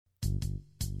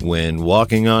When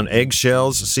walking on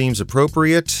eggshells seems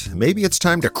appropriate, maybe it's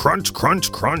time to crunch,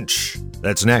 crunch, crunch.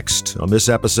 That's next on this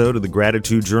episode of the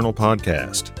Gratitude Journal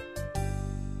podcast.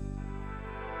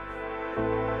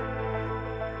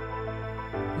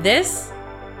 This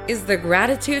is the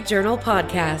Gratitude Journal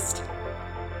podcast.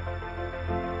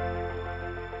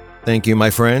 Thank you,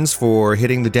 my friends, for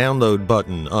hitting the download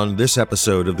button on this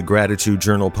episode of the Gratitude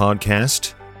Journal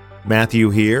podcast.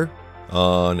 Matthew here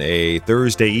on a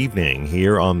Thursday evening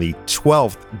here on the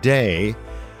 12th day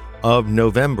of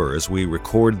November as we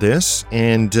record this,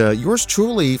 and yours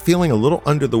truly feeling a little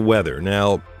under the weather.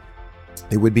 Now,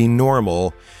 it would be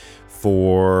normal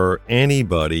for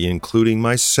anybody, including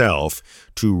myself,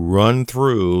 to run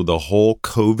through the whole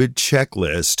COVID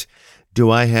checklist. Do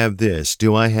I have this?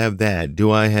 Do I have that?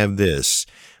 Do I have this?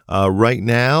 Right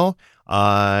now,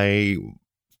 I,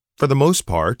 for the most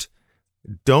part,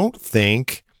 don't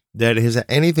think that it has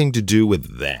anything to do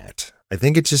with that. I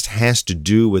think it just has to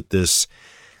do with this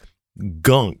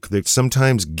gunk that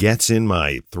sometimes gets in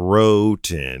my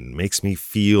throat and makes me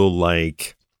feel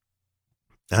like,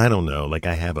 I don't know, like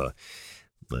I have a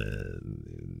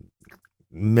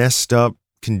messed up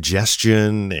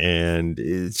congestion, and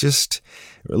it's just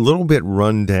a little bit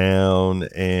run down,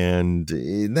 and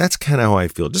that's kind of how I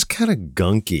feel. Just kind of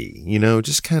gunky,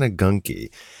 just kind of gunky.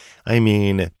 I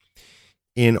mean,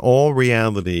 in all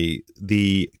reality,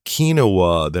 the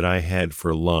quinoa that I had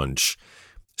for lunch,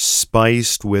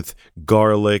 spiced with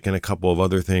garlic and a couple of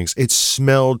other things, it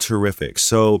smelled terrific.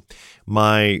 So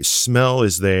my smell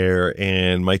is there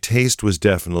and my taste was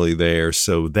definitely there.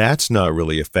 So that's not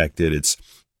really affected. It's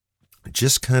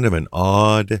just kind of an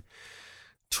odd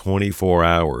 24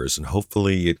 hours, and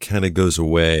hopefully it kind of goes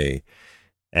away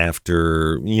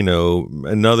after,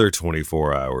 another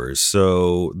 24 hours.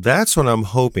 So that's what I'm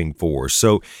hoping for.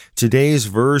 So today's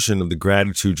version of the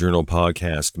Gratitude Journal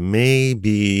podcast may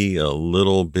be a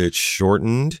little bit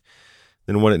shortened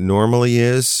than what it normally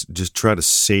is. Just try to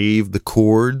save the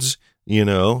chords,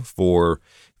 for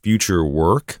future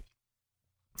work.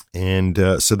 And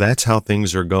so that's how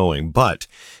things are going. But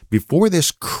before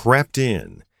this crept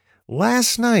in,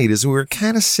 last night, as we were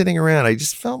kind of sitting around, I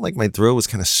just felt like my throat was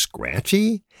kind of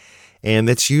scratchy, and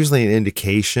that's usually an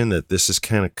indication that this is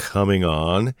kind of coming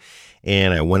on.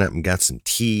 And I went up and got some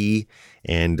tea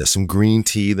and some green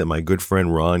tea that my good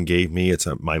friend Ron gave me. It's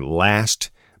my last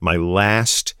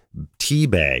tea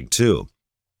bag too,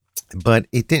 but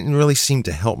it didn't really seem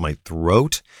to help my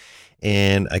throat.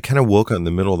 And I kind of woke up in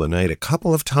the middle of the night a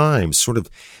couple of times, sort of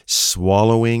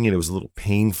swallowing, and it was a little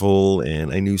painful,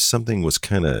 and I knew something was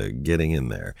kind of getting in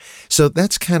there. So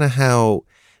that's kind of how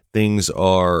things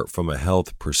are from a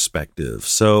health perspective.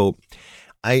 So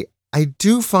I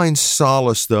do find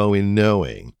solace, though, in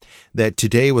knowing that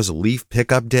today was a leaf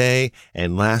pickup day,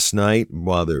 and last night,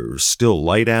 while there was still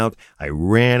light out, I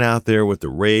ran out there with the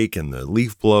rake and the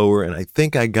leaf blower, and I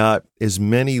think I got as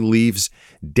many leaves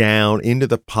down into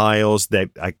the piles that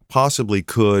I possibly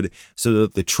could so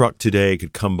that the truck today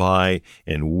could come by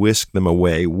and whisk them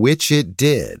away, which it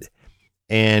did.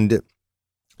 And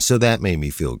so that made me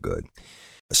feel good.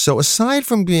 So aside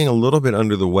from being a little bit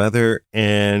under the weather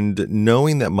and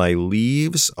knowing that my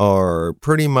leaves are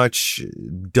pretty much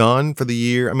done for the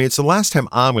year, I mean, it's the last time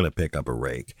I'm going to pick up a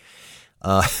rake.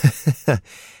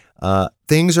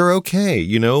 Things are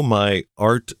okay. My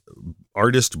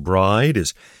artist bride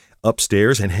is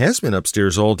upstairs and has been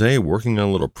upstairs all day working on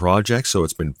a little project. So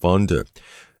it's been fun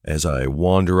as I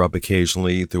wander up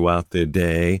occasionally throughout the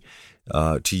day,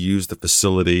 to use the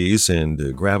facilities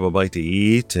and grab a bite to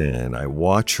eat, and I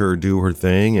watch her do her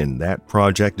thing, and that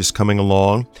project is coming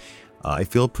along. I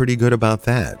feel pretty good about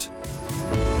that.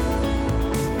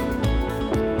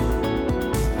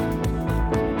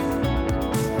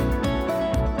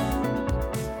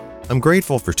 I'm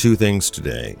grateful for two things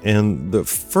today, and the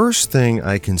first thing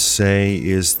I can say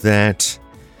is that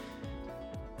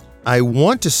I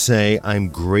want to say I'm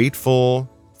grateful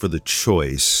for the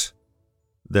choice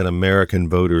that American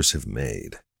voters have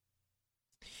made.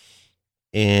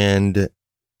 And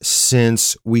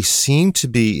since we seem to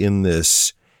be in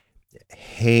this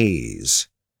haze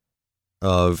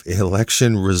of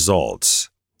election results,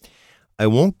 I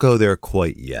won't go there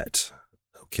quite yet.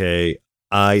 Okay.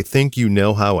 I think you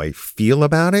know how I feel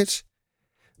about it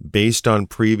based on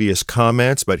previous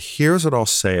comments, but here's what I'll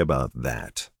say about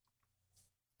that.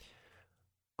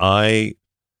 I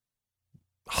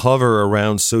hover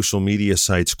around social media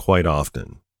sites quite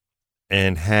often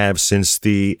and have since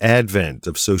the advent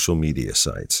of social media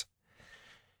sites.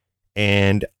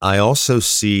 And I also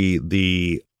see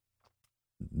the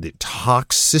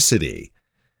toxicity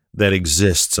that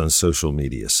exists on social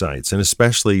media sites, and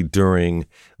especially during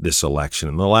this election,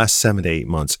 in the last 7 to 8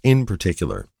 months in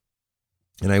particular.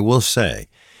 And I will say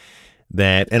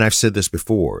that, and I've said this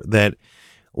before, that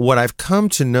what I've come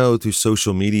to know through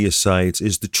social media sites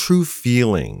is the true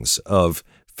feelings of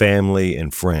family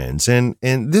and friends. And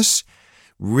this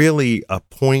really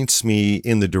points me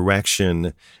in the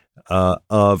direction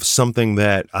of something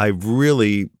that I've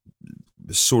really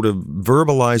sort of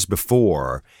verbalized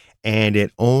before, and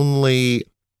it only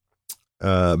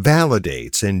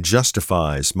validates and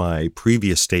justifies my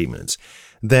previous statements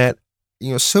that,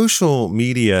 social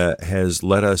media has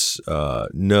let us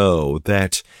know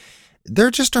that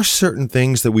there just are certain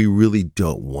things that we really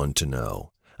don't want to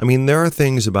know. I mean, there are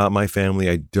things about my family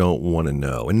I don't want to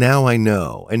know, and now I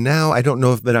know, and now I don't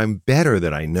know that I'm better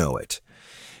that I know it.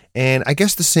 And I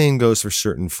guess the same goes for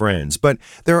certain friends, but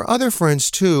there are other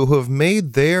friends too who have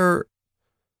made their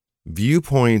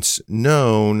viewpoints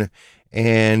known,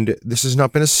 and this has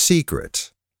not been a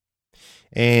secret.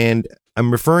 And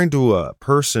I'm referring to a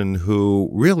person who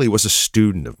really was a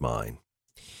student of mine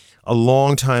a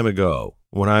long time ago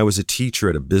when I was a teacher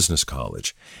at a business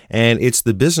college. And it's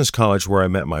the business college where I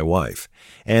met my wife.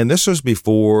 And this was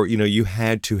before, you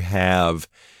had to have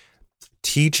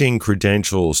teaching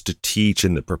credentials to teach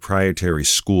in the proprietary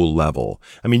school level.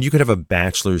 I mean, you could have a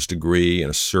bachelor's degree in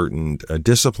a certain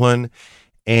discipline,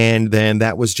 and then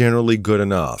that was generally good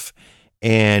enough.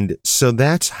 And so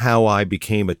that's how I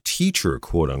became a teacher,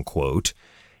 quote unquote.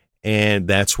 And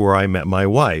that's where I met my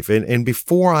wife. And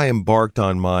before I embarked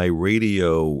on my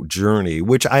radio journey,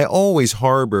 which I always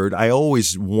harbored, I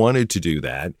always wanted to do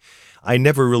that. I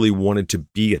never really wanted to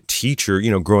be a teacher,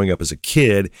 growing up as a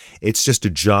kid. It's just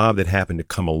a job that happened to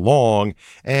come along.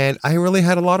 And I really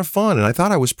had a lot of fun, and I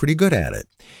thought I was pretty good at it.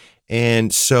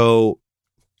 And so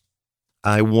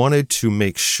I wanted to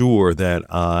make sure that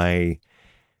I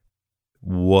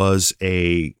was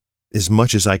as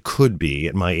much as I could be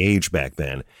at my age back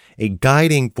then, a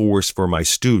guiding force for my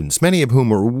students, many of whom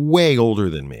were way older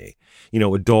than me,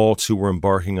 adults who were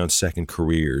embarking on second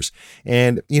careers.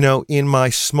 And, in my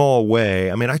small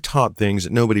way, I taught things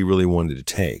that nobody really wanted to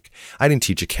take. I didn't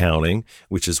teach accounting,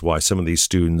 which is why some of these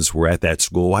students were at that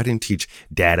school. I didn't teach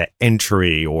data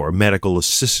entry or medical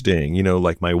assisting,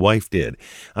 like my wife did.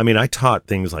 I taught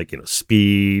things like,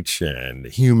 speech and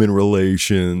human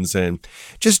relations and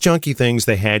just junky things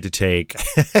they had to take,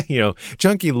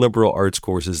 junky liberal arts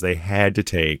courses they had to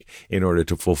take in order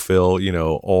to fulfill,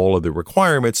 all of the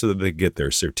requirements so that they get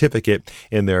their certificate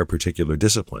in their particular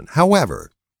discipline. However,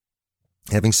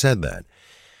 having said that,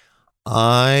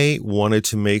 I wanted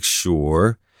to make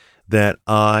sure that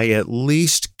I at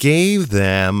least gave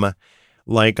them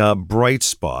like a bright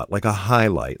spot, like a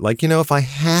highlight. Like, if I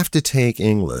have to take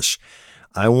English,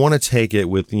 I want to take it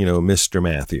with, Mr.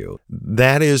 Matthew.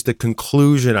 That is the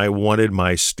conclusion I wanted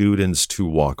my students to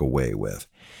walk away with.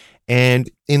 And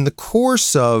in the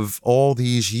course of all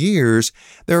these years,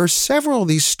 there are several of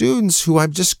these students who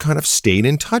I've just kind of stayed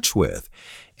in touch with.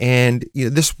 And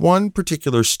this one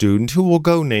particular student, who will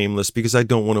go nameless because I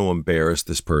don't want to embarrass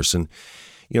this person,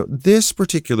 this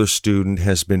particular student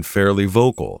has been fairly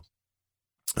vocal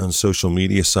on social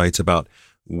media sites about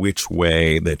which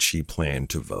way that she planned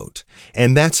to vote.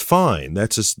 And that's fine.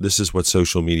 This is what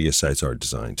social media sites are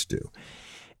designed to do.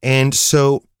 And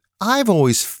so I've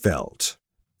always felt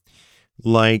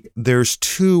like there's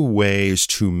two ways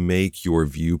to make your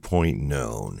viewpoint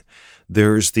known.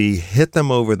 There's the hit them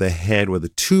over the head with a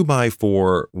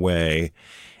 2x4 way.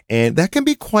 And that can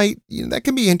be that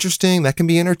can be interesting. That can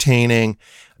be entertaining.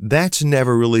 That's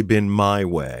never really been my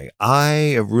way.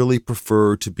 I have really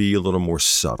preferred to be a little more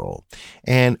subtle.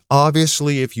 And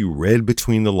obviously, if you read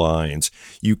between the lines,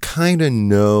 you kind of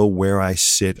know where I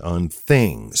sit on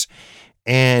things.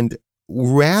 And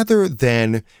rather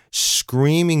than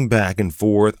screaming back and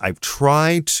forth, I've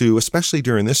tried to, especially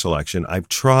during this election, I've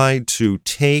tried to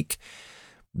take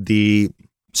the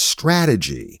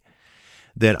strategy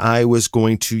that I was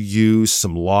going to use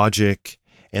some logic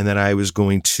and that I was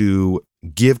going to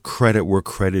give credit where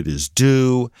credit is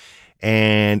due,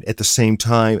 and at the same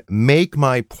time make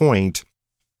my point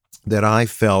that I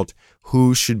felt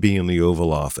who should be in the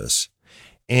Oval Office.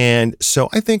 And so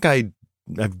I think I've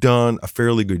done a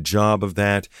fairly good job of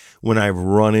that when I've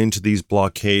run into these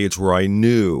blockades where I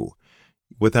knew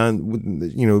beyond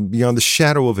the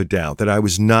shadow of a doubt that I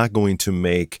was not going to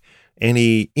make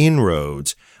any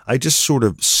inroads. I just sort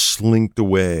of slinked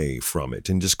away from it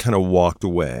and just kind of walked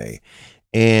away,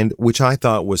 and which I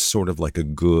thought was sort of like a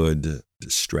good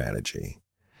strategy.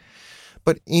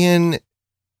 But in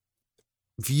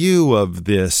view of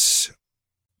this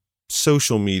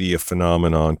social media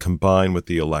phenomenon combined with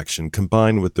the election,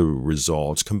 combined with the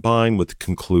results, combined with the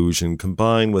conclusion,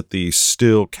 combined with the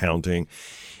still counting,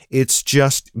 it's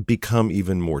just become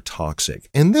even more toxic.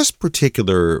 And this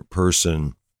particular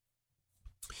person,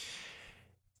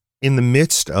 in the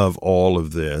midst of all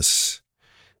of this,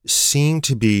 seemed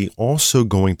to be also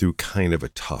going through kind of a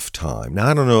tough time. Now,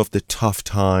 I don't know if the tough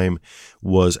time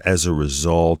was as a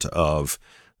result of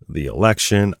the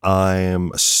election. I am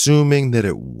assuming that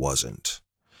it wasn't.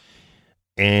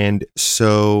 And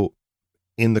so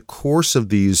in the course of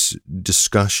these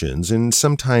discussions and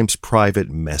sometimes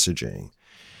private messaging,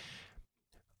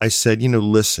 I said,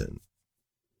 listen,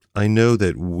 I know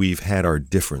that we've had our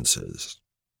differences.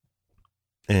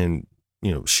 And,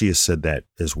 she has said that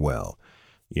as well.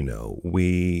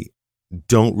 We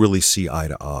don't really see eye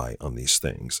to eye on these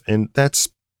things. And that's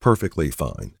perfectly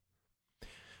fine.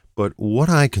 But what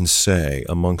I can say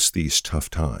amongst these tough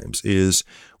times is,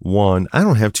 one, I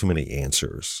don't have too many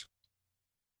answers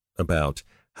about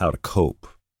how to cope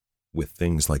with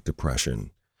things like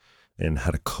depression and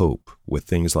how to cope with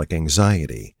things like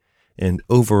anxiety and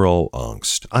overall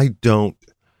angst. I don't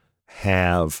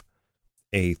have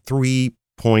a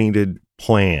three-pointed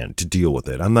plan to deal with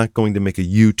it. I'm not going to make a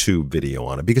YouTube video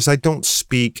on it because I don't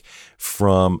speak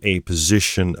from a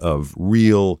position of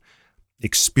real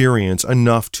experience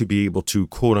enough to be able to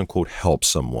quote unquote help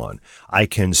someone. I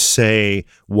can say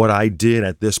what I did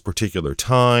at this particular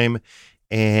time,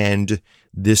 and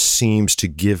this seems to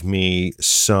give me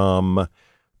some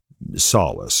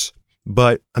solace.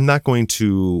 But I'm not going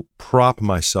to prop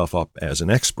myself up as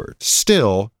an expert.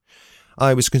 Still,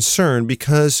 I was concerned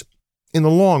because in the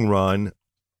long run,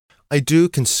 I do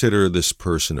consider this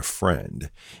person a friend.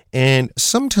 And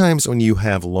sometimes when you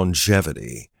have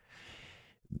longevity,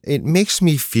 it makes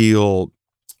me feel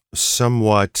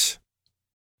somewhat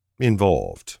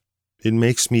involved. It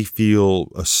makes me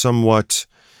feel somewhat,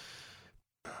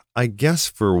 I guess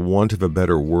for want of a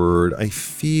better word, I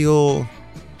feel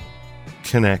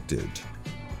connected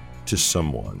to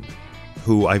someone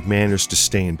who I've managed to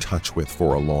stay in touch with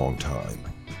for a long time.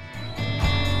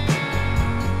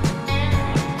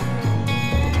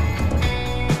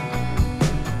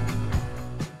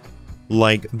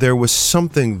 Like there was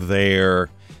something there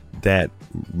that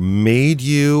made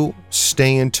you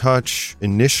stay in touch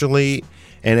initially,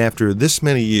 and after this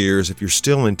many years, if you're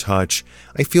still in touch,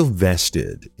 I feel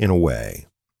vested in a way.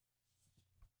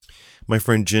 My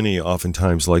friend Ginny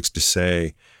oftentimes likes to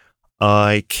say,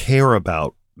 I care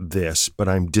about this, but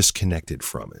I'm disconnected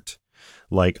from it.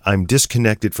 Like I'm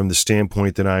disconnected from the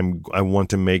standpoint that I want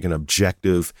to make an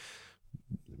objective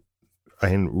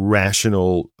and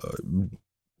rational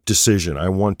decision. I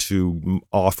want to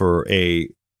offer an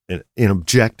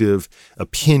objective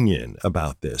opinion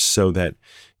about this so that,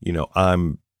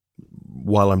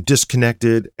 while I'm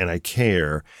disconnected and I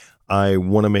care, I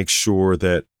want to make sure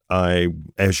that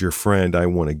as your friend, I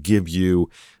want to give you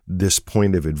this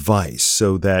point of advice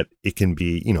so that it can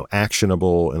be,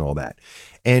 actionable and all that.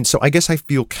 And so I guess I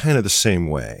feel kind of the same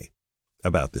way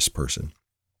about this person.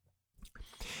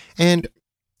 And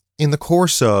in the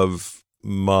course of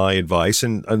my advice,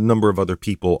 and a number of other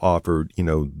people offered,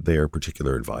 their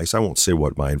particular advice. I won't say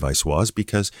what my advice was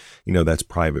because, that's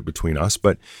private between us.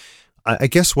 But I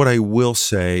guess what I will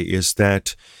say is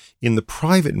that in the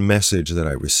private message that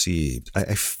I received,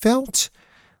 I felt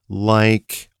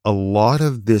like a lot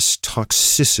of this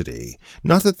toxicity,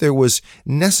 not that there was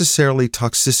necessarily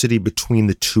toxicity between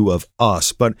the two of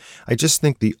us, but I just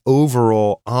think the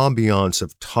overall ambiance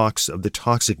of the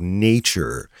toxic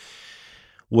nature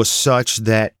was such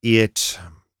that it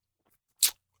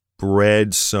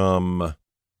bred some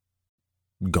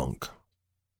gunk.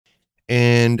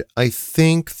 And I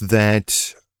think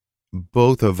that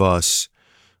both of us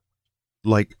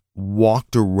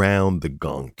walked around the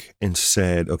gunk and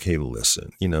said, okay,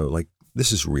 listen,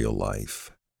 this is real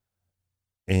life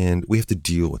and we have to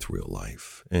deal with real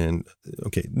life. And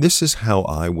okay, this is how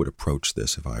I would approach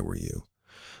this if I were you.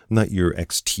 I'm not your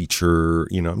ex-teacher,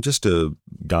 I'm just a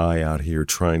guy out here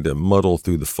trying to muddle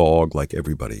through the fog like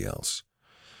everybody else.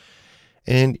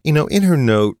 And, in her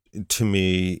note to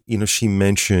me, she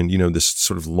mentioned, this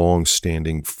sort of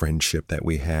long-standing friendship that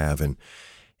we have.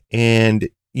 And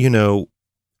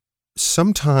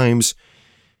sometimes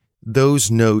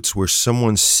those notes where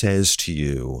someone says to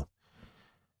you,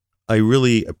 I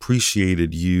really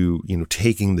appreciated you,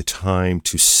 taking the time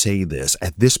to say this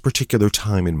at this particular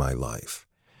time in my life.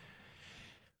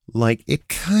 Like it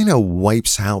kind of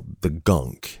wipes out the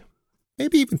gunk,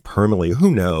 maybe even permanently, who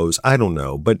knows? I don't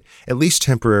know, but at least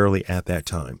temporarily at that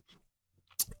time.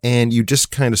 And you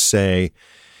just kind of say,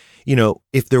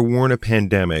 if there weren't a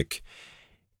pandemic,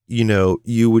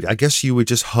 I guess you would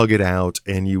just hug it out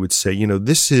and you would say,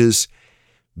 this is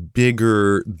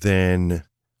bigger than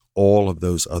all of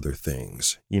those other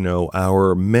things.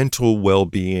 Our mental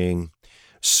well-being,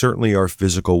 certainly our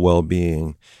physical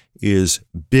well-being, is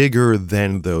bigger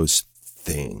than those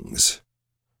things.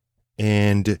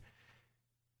 And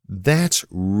that's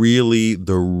really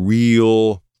the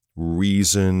real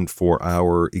reason for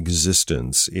our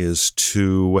existence, is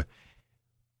to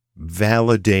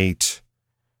validate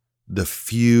the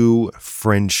few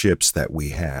friendships that we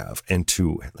have and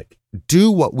to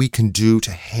do what we can do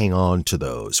to hang on to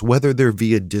those, whether they're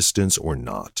via distance or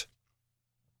not.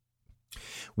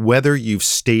 Whether you've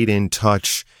stayed in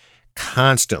touch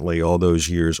constantly all those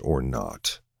years or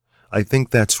not. I think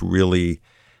that's really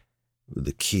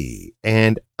the key.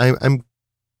 And I'm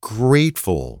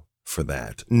grateful for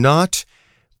that. Not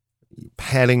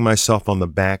patting myself on the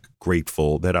back,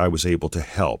 grateful that I was able to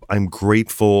help. I'm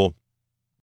grateful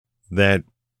that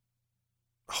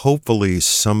hopefully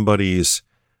somebody's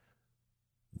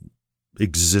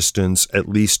existence, at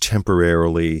least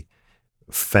temporarily,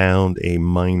 found a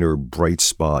minor bright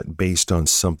spot based on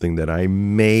something that I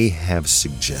may have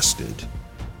suggested.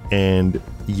 And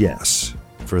yes,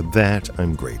 for that,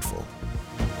 I'm grateful.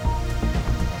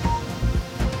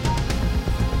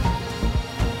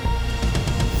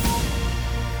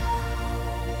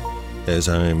 As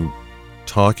I'm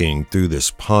talking through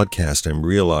this podcast, I'm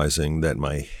realizing that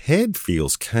my head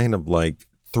feels kind of like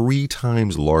 3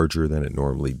 times larger than it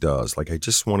normally does. Like I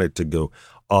just want it to go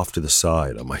off to the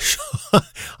side on my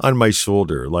on my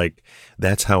shoulder. Like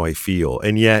that's how I feel.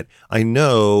 And yet I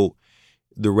know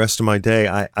the rest of my day,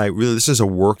 I really, this is a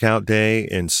workout day.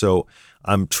 And so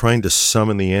I'm trying to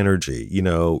summon the energy,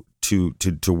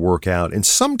 to work out. And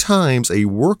sometimes a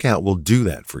workout will do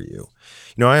that for you.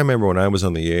 I remember when I was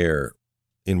on the air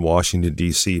in Washington,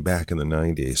 D.C. back in the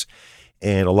 90s,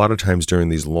 and a lot of times during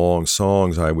these long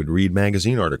songs, I would read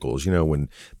magazine articles, when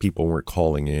people weren't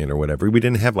calling in or whatever. We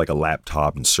didn't have like a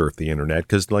laptop and surf the internet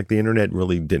because the internet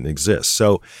really didn't exist.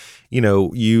 So,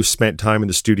 you spent time in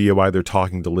the studio either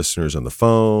talking to listeners on the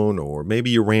phone, or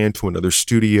maybe you ran to another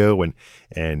studio and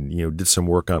did some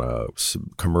work on a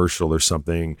commercial or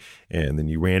something. And then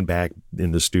you ran back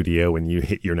in the studio and you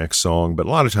hit your next song. But a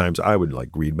lot of times I would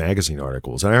read magazine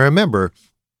articles. And I remember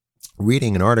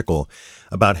reading an article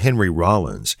about Henry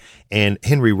Rollins. And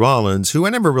Henry Rollins, who I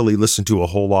never really listened to a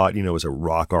whole lot, as a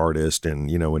rock artist, and,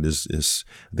 and his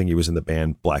I think he was in the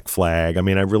band Black Flag. I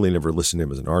mean, I really never listened to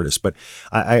him as an artist, but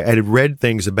I had read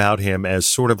things about him as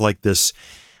sort of like this,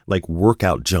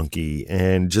 workout junkie,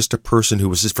 and just a person who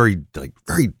was just very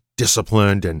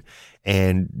disciplined,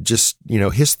 and just,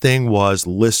 his thing was,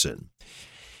 listen,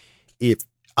 if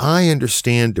I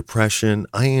understand depression,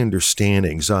 I understand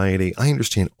anxiety, I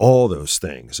understand all those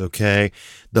things, okay?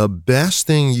 The best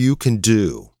thing you can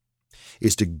do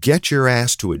is to get your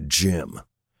ass to a gym.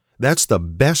 That's the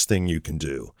best thing you can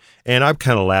do. And I've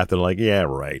kind of laughed and yeah,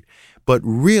 right. But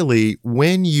really,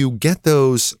 when you get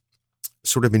those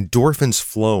sort of endorphins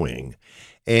flowing,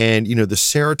 and, the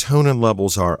serotonin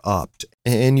levels are up,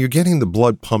 and you're getting the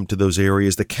blood pumped to those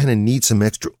areas that kind of need some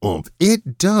extra oomph,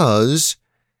 it does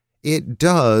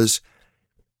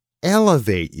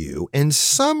elevate you. And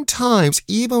sometimes,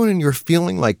 even when you're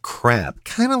feeling like crap,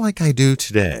 kind of like I do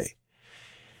today,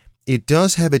 it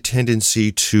does have a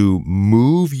tendency to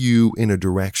move you in a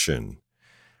direction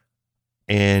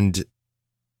and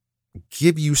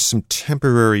give you some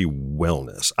temporary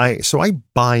wellness. So I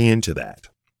buy into that.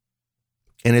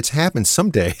 And it's happened some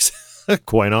days,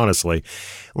 quite honestly,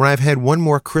 when I've had one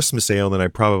more Christmas ale than I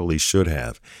probably should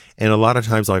have. And a lot of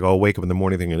times, I'll wake up in the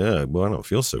morning thinking, I don't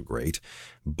feel so great.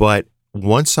 But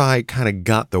once I kind of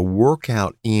got the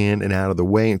workout in and out of the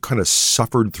way and kind of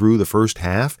suffered through the first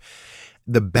half,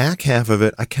 the back half of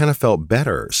it, I kind of felt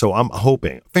better. So I'm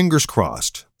hoping, fingers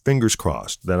crossed,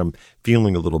 that I'm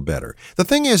feeling a little better. The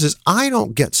thing is I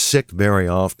don't get sick very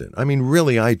often. I mean,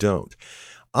 really, I don't.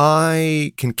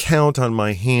 I can count on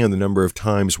my hand the number of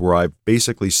times where I've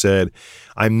basically said,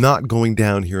 I'm not going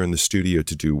down here in the studio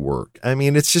to do work. I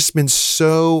mean, it's just been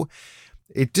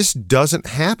it just doesn't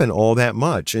happen all that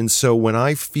much. And so when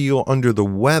I feel under the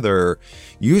weather,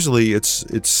 usually it's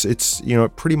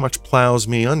it pretty much plows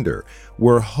me under.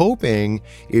 We're hoping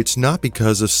it's not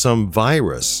because of some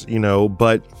virus,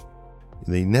 but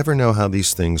they never know how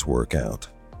these things work out.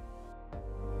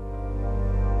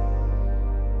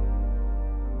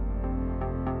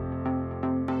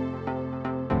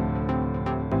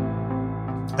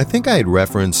 I think I had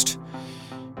referenced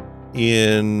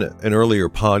in an earlier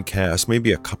podcast,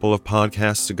 maybe a couple of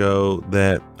podcasts ago,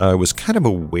 that I was kind of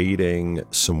awaiting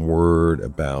some word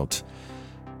about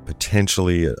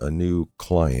potentially a new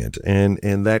client. And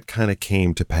that kind of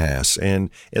came to pass. And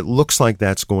it looks like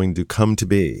that's going to come to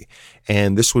be.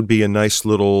 And this would be a nice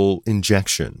little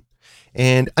injection.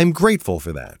 And I'm grateful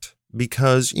for that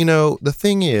because, the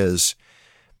thing is,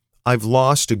 I've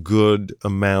lost a good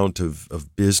amount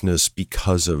of business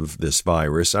because of this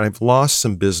virus. I've lost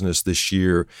some business this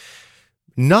year,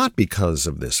 not because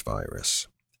of this virus.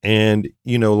 And,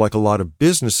 like a lot of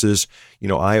businesses,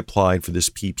 I applied for this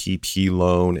PPP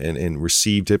loan and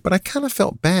received it, but I kind of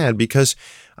felt bad because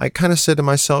I kind of said to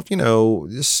myself,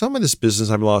 some of this business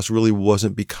I've lost really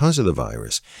wasn't because of the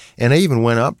virus. And I even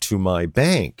went up to my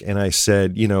bank and I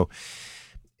said,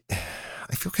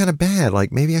 I feel kind of bad.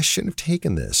 Like maybe I shouldn't have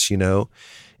taken this,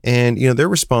 And, their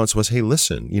response was, hey,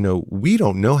 listen, we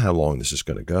don't know how long this is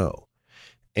going to go.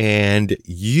 And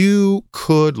you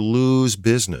could lose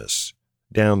business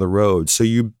down the road. So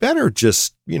you better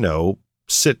just,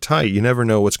 sit tight. You never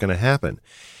know what's going to happen.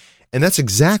 And that's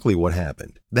exactly what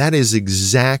happened. That is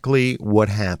exactly what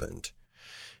happened.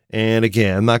 And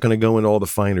again, I'm not going to go into all the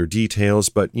finer details,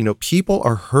 but, people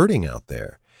are hurting out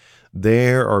there.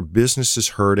 There are businesses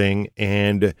hurting,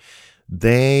 and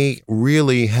they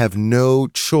really have no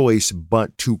choice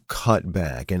but to cut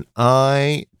back. And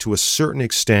I, to a certain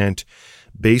extent,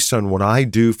 based on what I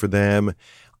do for them,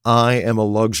 I am a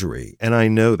luxury, and I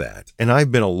know that. And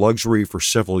I've been a luxury for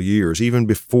several years, even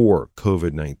before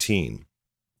COVID-19,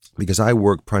 because I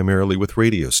work primarily with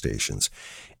radio stations.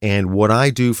 And what I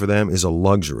do for them is a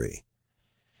luxury.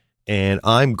 And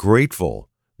I'm grateful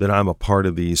that I'm a part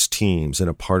of these teams and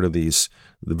a part of the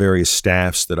various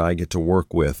staffs that I get to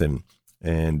work with.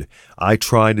 And I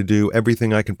try to do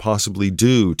everything I can possibly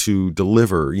do to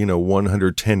deliver,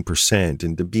 110%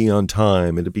 and to be on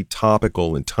time and to be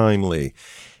topical and timely.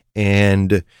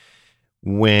 And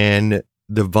when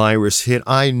the virus hit,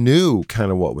 I knew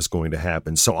kind of what was going to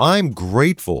happen. So I'm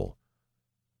grateful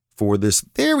for this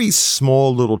very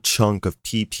small little chunk of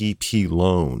PPP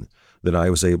loan that I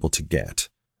was able to get.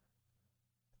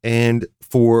 And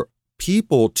for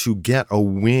people to get a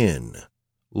win,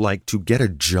 like to get a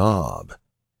job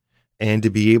and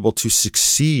to be able to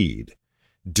succeed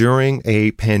during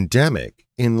a pandemic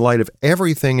in light of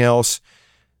everything else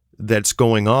that's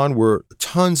going on, where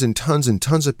tons and tons and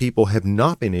tons of people have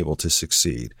not been able to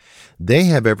succeed. They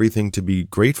have everything to be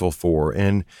grateful for.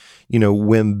 And,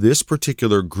 when this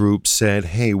particular group said,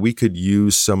 hey, we could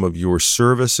use some of your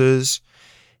services,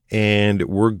 and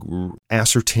we're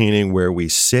ascertaining where we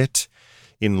sit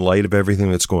in light of everything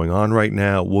that's going on right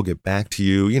now. We'll get back to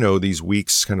you. These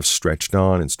weeks kind of stretched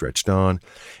on and stretched on.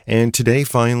 And today,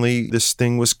 finally, this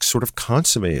thing was sort of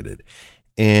consummated.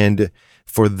 And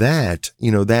for that,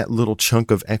 that little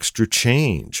chunk of extra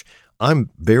change, I'm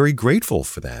very grateful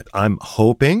for that. I'm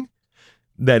hoping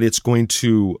that it's going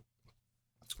to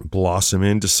blossom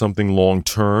into something long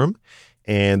term,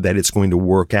 and that it's going to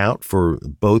work out for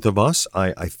both of us.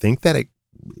 I think that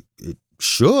it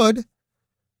should.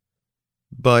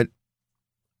 But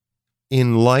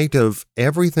in light of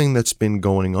everything that's been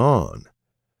going on,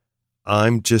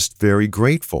 I'm just very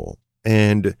grateful.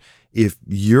 And if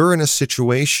you're in a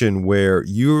situation where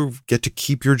you get to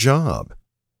keep your job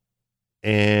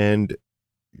and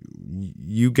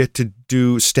you get to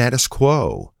do status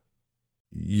quo,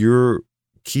 you're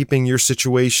keeping your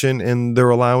situation and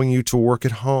they're allowing you to work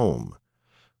at home,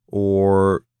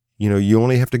 or, you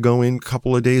only have to go in a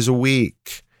couple of days a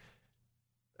week.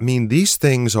 I mean, these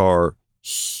things are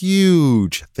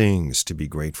huge things to be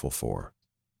grateful for.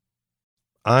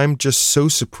 I'm just so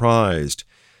surprised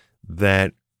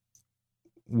that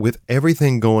with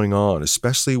everything going on,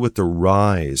 especially with the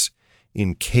rise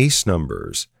in case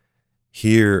numbers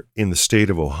here in the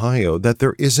state of Ohio, that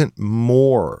there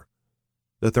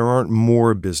aren't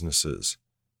more businesses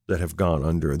that have gone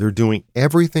under. They're doing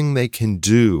everything they can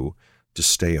do to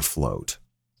stay afloat.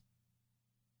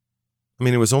 I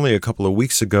mean, it was only a couple of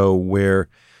weeks ago where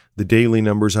the daily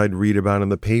numbers I'd read about in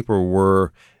the paper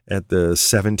were at the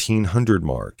 1,700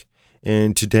 mark.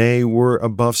 And today we're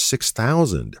above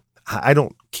 6,000.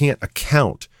 Can't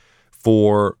account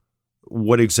for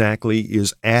what exactly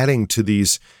is adding to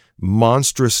these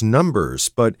monstrous numbers,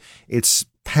 but it's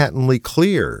patently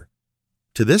clear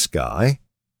to this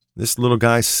little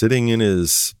guy sitting in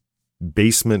his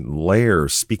basement lair,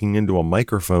 speaking into a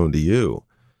microphone to you,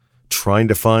 trying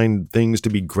to find things to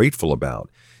be grateful about.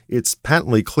 It's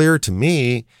patently clear to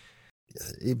me,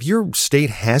 if your state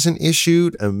hasn't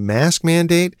issued a mask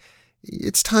mandate,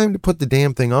 it's time to put the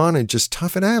damn thing on and just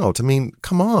tough it out. I mean,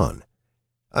 come on.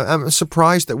 I'm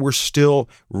surprised that we're still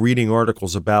reading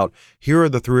articles about, here are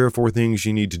the 3 or 4 things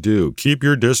you need to do. Keep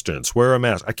your distance, wear a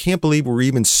mask. I can't believe we're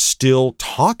even still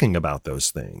talking about those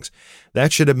things.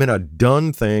 That should have been a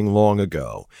done thing long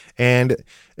ago. And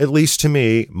at least to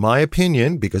me, my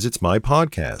opinion, because it's my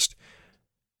podcast,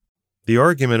 the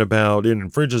argument about it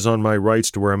infringes on my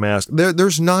rights to wear a mask,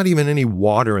 there's not even any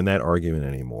water in that argument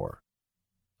anymore.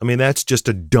 I mean, that's just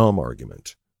a dumb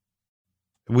argument.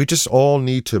 We just all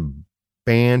need to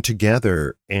band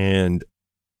together and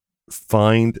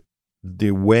find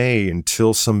the way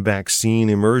until some vaccine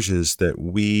emerges that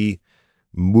we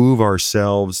move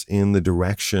ourselves in the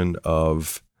direction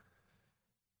of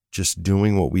just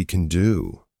doing what we can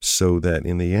do, so that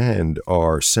in the end,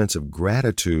 our sense of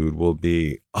gratitude will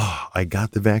be, I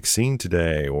got the vaccine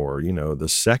today, or, the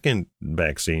second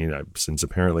vaccine, since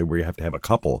apparently we have to have a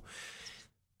couple,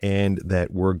 and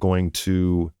that we're going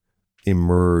to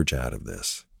emerge out of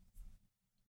this.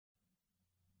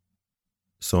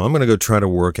 So I'm going to go try to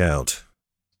work out,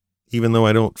 even though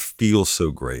I don't feel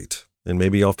so great. And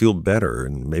maybe I'll feel better,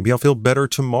 and maybe I'll feel better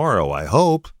tomorrow, I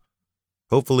hope.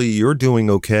 Hopefully you're doing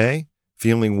okay,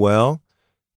 feeling well.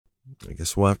 I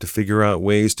guess we'll have to figure out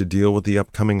ways to deal with the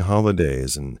upcoming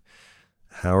holidays, and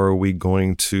how are we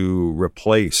going to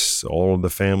replace all of the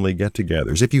family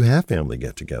get-togethers? If you have family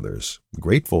get-togethers, I'm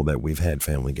grateful that we've had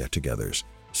family get-togethers.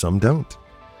 Some don't.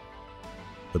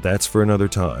 But that's for another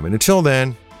time. And until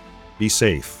then, be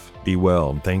safe, be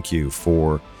well, and thank you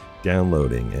for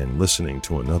downloading and listening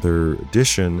to another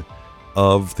edition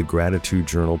of the Gratitude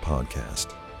Journal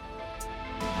podcast.